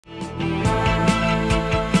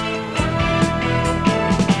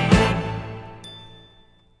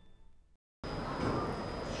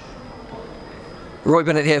Roy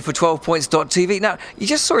Bennett here for 12points.tv. Now, you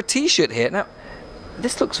just saw a T-shirt here. Now,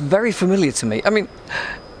 this looks very familiar to me. I mean,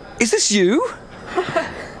 is this you?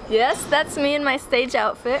 Yes, that's me in my stage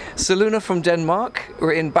outfit. Soluna from Denmark.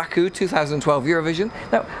 We're in Baku 2012 Eurovision.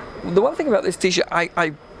 Now, the one thing about this T-shirt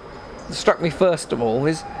I struck me first of all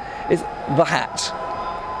is the hat.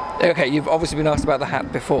 Okay, you've obviously been asked about the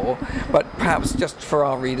hat before, but perhaps just for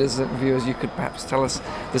our readers and viewers, you could perhaps tell us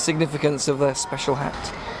the significance of the special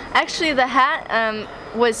hat. Actually, the hat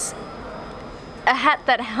was a hat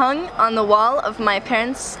that hung on the wall of my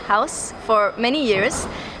parents' house for many years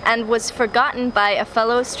and was forgotten by a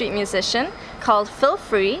fellow street musician called Phil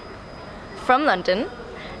Free from London,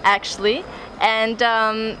 actually. And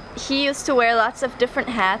he used to wear lots of different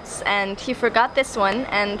hats, and he forgot this one,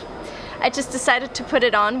 and I just decided to put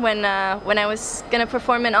it on when I was gonna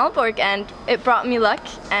perform in Aalborg, and it brought me luck,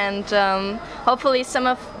 and hopefully some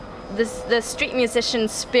of the street musician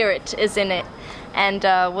spirit is in it, and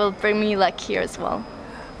will bring me luck here as well.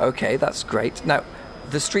 Okay, that's great. Now,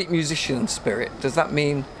 the street musician spirit, does that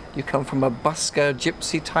mean you come from a busker,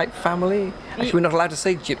 gypsy type family? Actually, we're not allowed to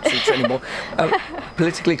say gypsies anymore.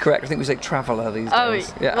 Politically correct, I think we say traveller these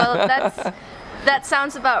days. Yeah. Well, that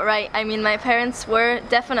sounds about right. I mean, my parents were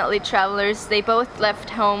definitely travelers. They both left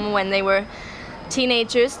home when they were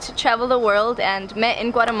teenagers to travel the world and met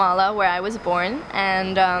in Guatemala, where I was born.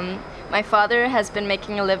 And my father has been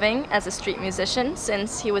making a living as a street musician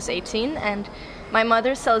since he was 18. And my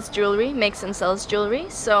mother sells jewelry, makes and sells jewelry.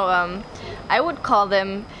 So I would call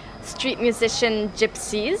them street musician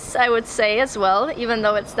gypsies, I would say as well, even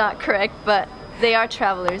though it's not correct, but they are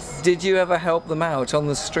travelers. Did you ever help them out on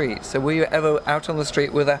the street? So were you ever out on the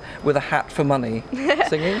street with a hat for money,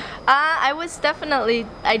 singing?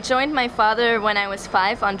 I joined my father when I was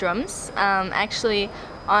 5 on drums. Actually,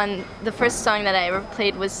 on the first song that I ever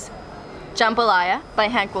played was Jambalaya by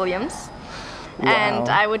Hank Williams. Wow. And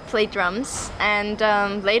I would play drums. And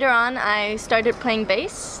later on, I started playing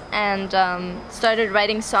bass and started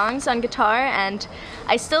writing songs on guitar. And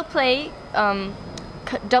I still play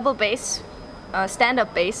double bass,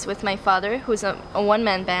 stand-up bass with my father, who's a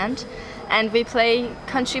one-man band, and we play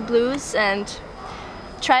country blues and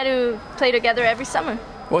try to play together every summer.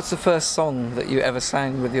 What's the first song that you ever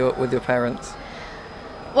sang with your parents?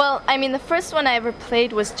 Well, I mean, the first one I ever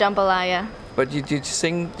played was Jambalaya. But did you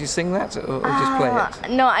sing that, or just play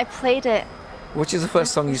it? No, I played it. Which is the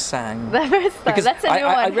first song you sang? The first song. Because that's a new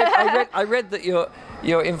one. I read that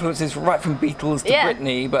your influence is right from Beatles to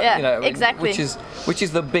Britney, but you know, exactly. which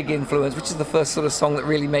is the big influence? Which is the first sort of song that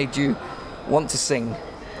really made you want to sing?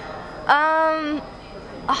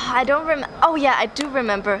 I don't remember. Oh yeah, I do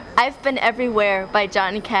remember. I've Been Everywhere by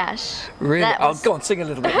Johnny Cash. Really? Go on, sing a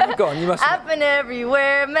little bit. Go on, you must. I've been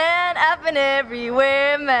everywhere, man. I've been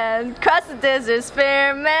everywhere, man. Cross the deserts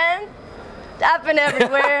fair, man. I've been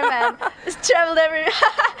everywhere, man. Just traveled everywhere.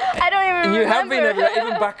 I don't even remember. You have been everywhere,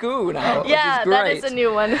 even Baku now, yeah, which is great. That is a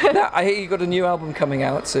new one. Now, I hear you got a new album coming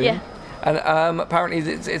out soon. Yeah. And apparently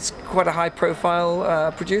it's quite a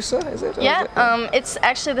high-profile producer, is it? Yeah, it's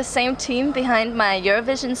actually the same team behind my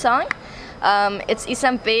Eurovision song. It's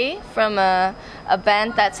Isam Bey from a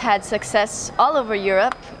band that's had success all over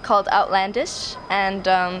Europe called Outlandish, and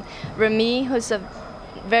Remy, who's a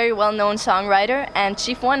very well-known songwriter, and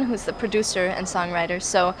Chief One, who's the producer and songwriter.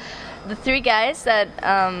 So the three guys that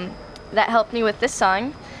helped me with this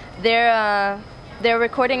song, they're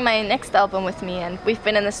recording my next album with me, and we've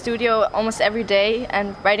been in the studio almost every day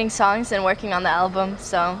and writing songs and working on the album.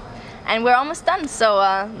 So, and we're almost done, so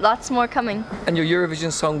lots more coming. And your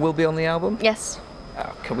Eurovision song will be on the album? Yes.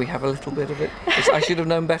 Can we have a little bit of it? I Should Have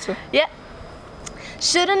Known Better? Yeah.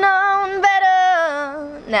 Should've known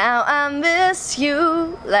better, now I miss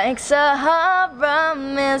you like Sahara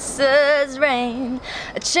misses rain,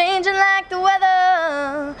 changing like the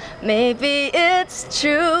weather. Maybe it's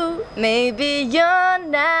true, maybe you're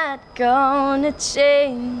not gonna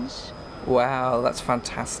change. Wow, that's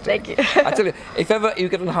fantastic. Thank you. I tell you, if ever you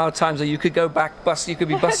get on hard times, or you could go back, you could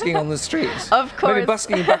be busking on the streets. Of course. Maybe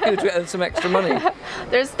busking in Baku to earn some extra money.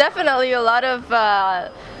 There's definitely a lot of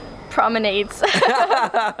promenades.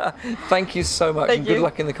 Thank you so much, and good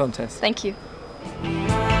luck in the contest. Thank you.